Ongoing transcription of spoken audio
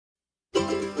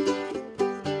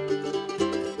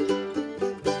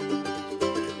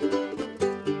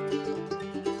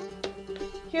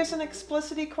here's an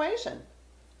explicit equation.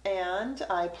 And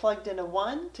I plugged in a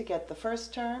 1 to get the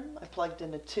first term. I plugged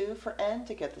in a 2 for n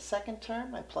to get the second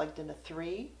term. I plugged in a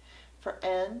 3 for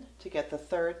n to get the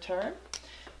third term.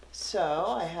 So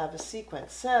I have a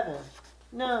sequence 7,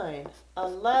 9,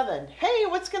 11. Hey,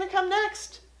 what's going to come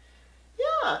next?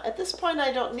 Yeah, at this point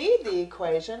I don't need the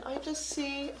equation. I just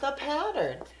see the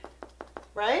pattern,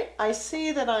 right? I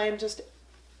see that I'm just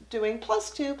doing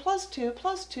plus 2, plus 2,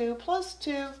 plus 2, plus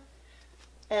 2.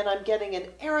 And I'm getting an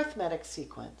arithmetic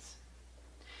sequence.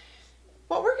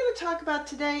 What we're going to talk about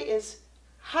today is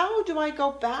how do I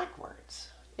go backwards?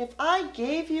 If I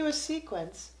gave you a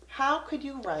sequence, how could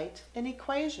you write an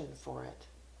equation for it?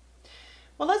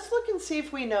 Well, let's look and see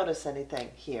if we notice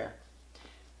anything here.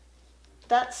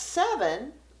 That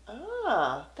 7,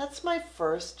 that's my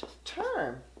first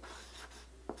term.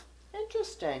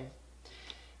 Interesting.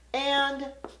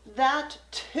 And that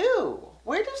 2,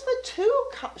 where does the 2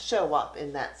 show up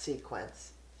in that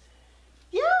sequence?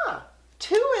 Yeah,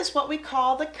 2 is what we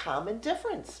call the common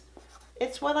difference.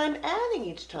 It's what I'm adding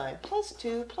each time. Plus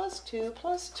 2, plus 2,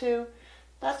 plus 2.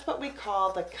 That's what we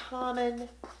call the common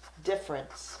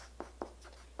difference.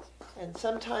 And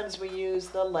sometimes we use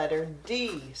the letter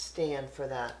D stand for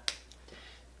that.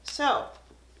 So,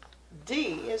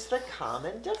 D is the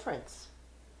common difference.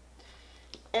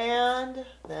 And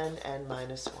then n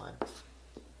minus 1.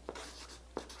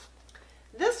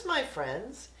 This, my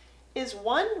friends, is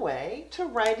one way to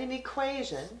write an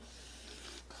equation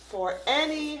for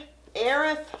any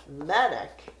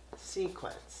arithmetic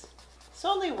sequence. This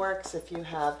only works if you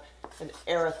have an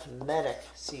arithmetic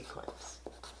sequence.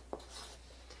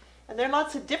 And there are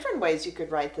lots of different ways you could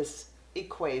write this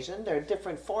equation. There are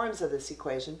different forms of this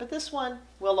equation, but this one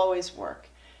will always work.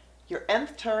 Your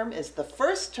nth term is the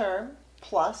first term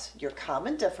plus your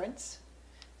common difference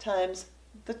times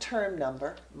the term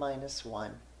number minus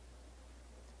 1.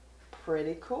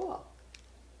 Pretty cool.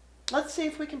 Let's see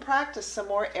if we can practice some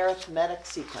more arithmetic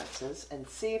sequences and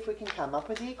see if we can come up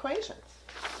with the equations.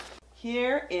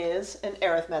 Here is an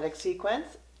arithmetic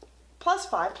sequence. Plus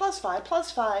 5, plus 5,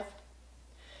 plus 5.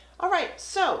 All right,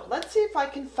 so let's see if I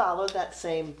can follow that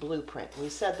same blueprint. We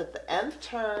said that the nth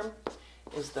term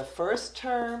is the first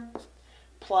term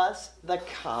plus the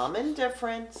common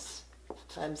difference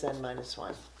times n minus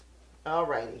 1.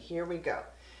 Alrighty, here we go.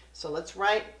 So let's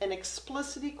write an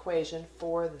explicit equation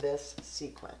for this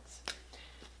sequence.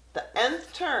 The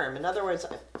nth term, in other words,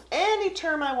 any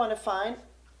term I want to find,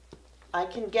 I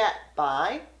can get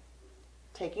by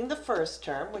taking the first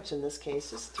term, which in this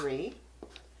case is 3,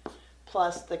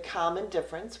 plus the common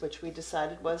difference, which we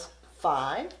decided was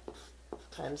 5,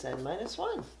 times n minus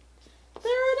 1.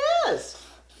 There it is.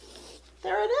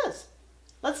 There it is.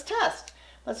 Let's test.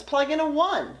 Let's plug in a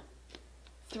 1.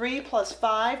 3 plus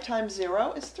 5 times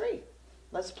 0 is 3.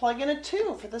 Let's plug in a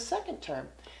 2 for the second term.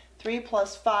 3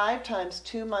 plus 5 times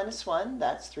 2 minus 1,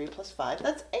 that's 3 plus 5,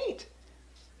 that's 8.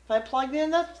 If I plug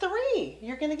in a 3,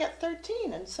 you're going to get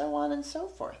 13, and so on and so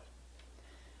forth.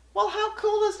 Well, how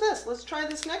cool is this? Let's try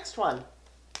this next one.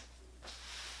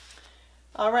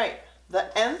 All right,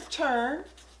 the nth term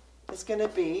is going to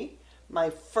be my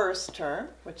first term,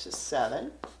 which is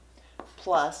 7,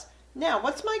 plus, now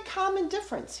what's my common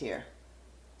difference here?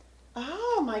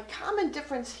 Oh, my common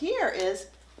difference here is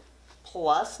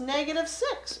plus negative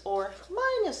 6, or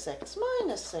minus 6,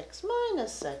 minus 6,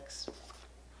 minus 6.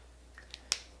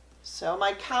 So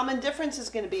my common difference is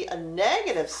going to be a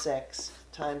negative 6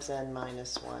 times n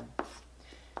minus 1.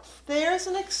 There's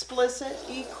an explicit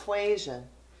equation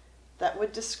that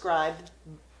would describe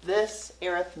this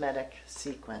arithmetic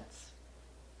sequence.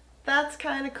 That's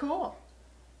kind of cool.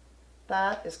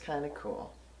 That is kind of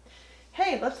cool.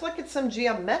 Hey, let's look at some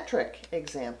geometric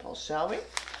examples, shall we?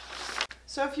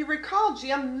 So if you recall,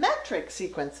 geometric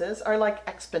sequences are like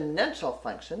exponential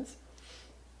functions.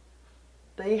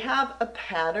 They have a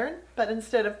pattern, but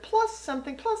instead of plus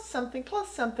something, plus something,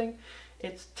 plus something,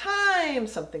 it's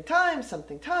times something, times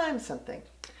something, times something.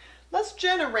 Let's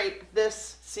generate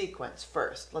this sequence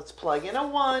first. Let's plug in a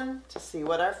 1 to see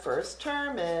what our first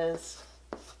term is.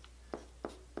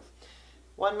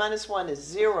 1 minus 1 is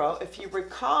 0. If you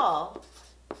recall,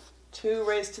 2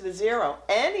 raised to the 0,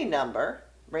 any number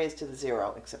raised to the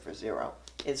 0 except for 0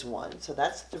 is 1. So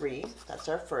that's 3. That's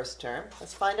our first term.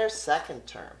 Let's find our second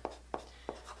term.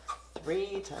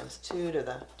 3 times 2 to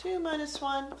the 2 minus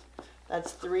 1.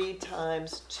 That's 3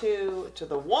 times 2 to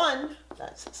the 1.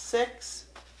 That's 6.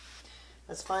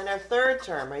 Let's find our third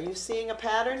term. Are you seeing a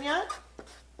pattern yet?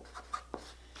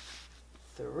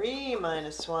 3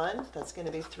 minus 1, that's going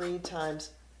to be 3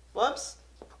 times, whoops,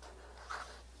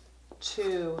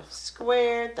 2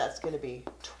 squared, that's going to be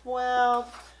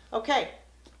 12. Okay,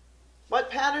 What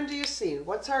pattern do you see?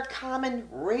 What's our common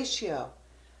ratio?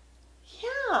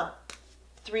 Yeah,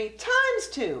 3 times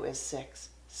 2 is 6.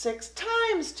 6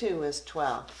 times 2 is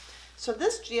 12. So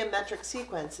this geometric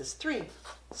sequence is 3,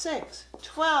 6,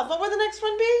 12. What would the next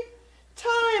one be?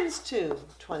 Times 2,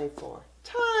 24.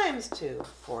 Times 2,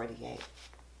 48.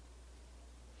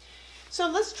 So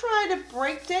let's try to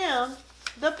break down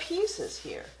the pieces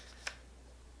here.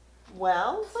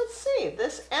 Well, let's see.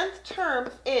 This nth term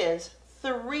is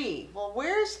 3. Well,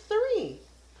 where's 3?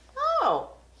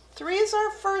 Oh, 3 is our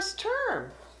first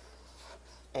term.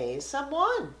 A sub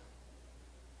 1.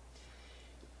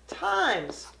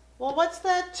 Times. Well, what's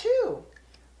that 2?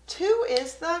 2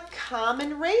 is the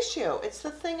common ratio. It's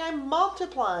the thing I'm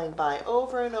multiplying by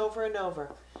over and over and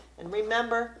over. And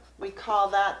remember, we call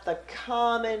that the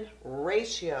common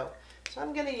ratio. So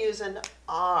I'm going to use an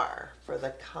R for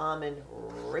the common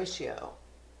ratio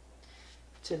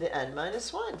to the n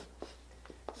minus 1.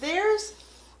 There's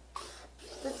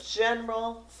the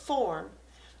general form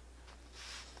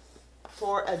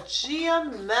for a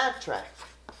geometric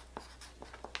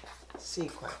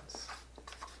sequence.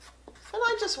 And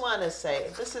I just want to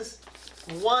say, this is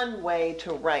one way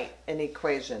to write an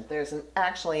equation. There's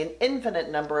actually an infinite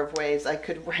number of ways I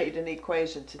could write an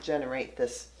equation to generate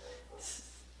this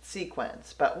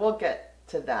sequence, but we'll get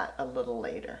to that a little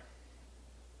later.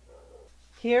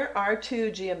 Here are two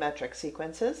geometric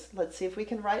sequences. Let's see if we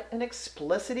can write an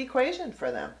explicit equation for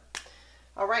them.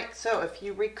 All right, so if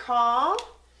you recall,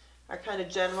 our kind of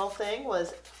general thing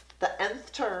was the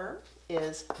nth term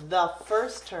is the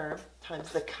first term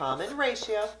times the common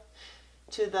ratio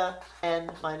to the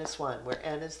n minus 1, where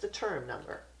n is the term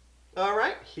number. All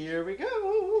right, here we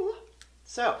go.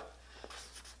 So,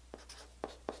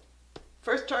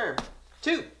 first term,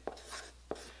 2.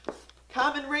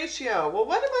 Common ratio. Well,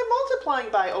 what am I multiplying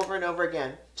by over and over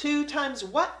again? 2 times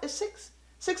what is 6?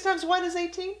 6 times what is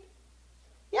 18?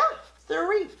 Yeah,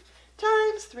 3.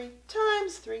 Times 3,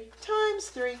 times 3, times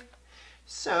 3.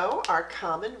 So our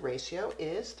common ratio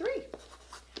is 3.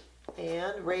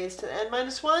 And raised to the n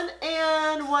minus 1.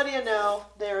 And what do you know?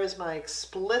 There is my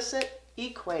explicit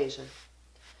equation.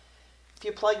 If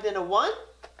you plugged in a 1,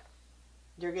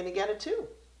 you're going to get a 2.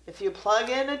 If you plug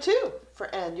in a 2 for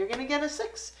n, you're going to get a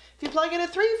 6. If you plug in a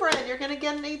 3 for n, you're going to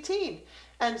get an 18.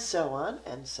 And so on,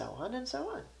 and so on, and so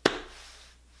on.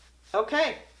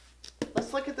 Okay,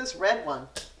 let's look at this red one.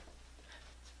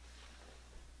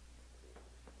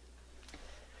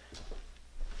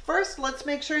 First, let's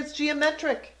make sure it's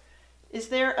geometric. Is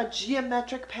there a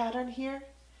geometric pattern here?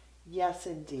 Yes,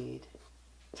 indeed.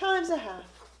 Times a half,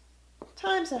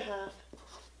 times a half,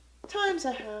 times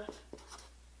a half.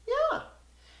 Yeah.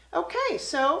 Okay,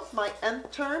 so my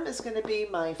nth term is going to be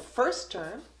my first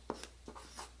term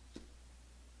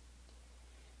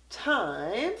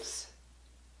times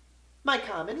my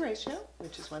common ratio,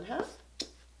 which is 1/2,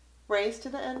 raised to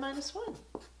the n minus 1.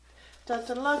 Da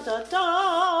da da da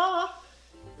da.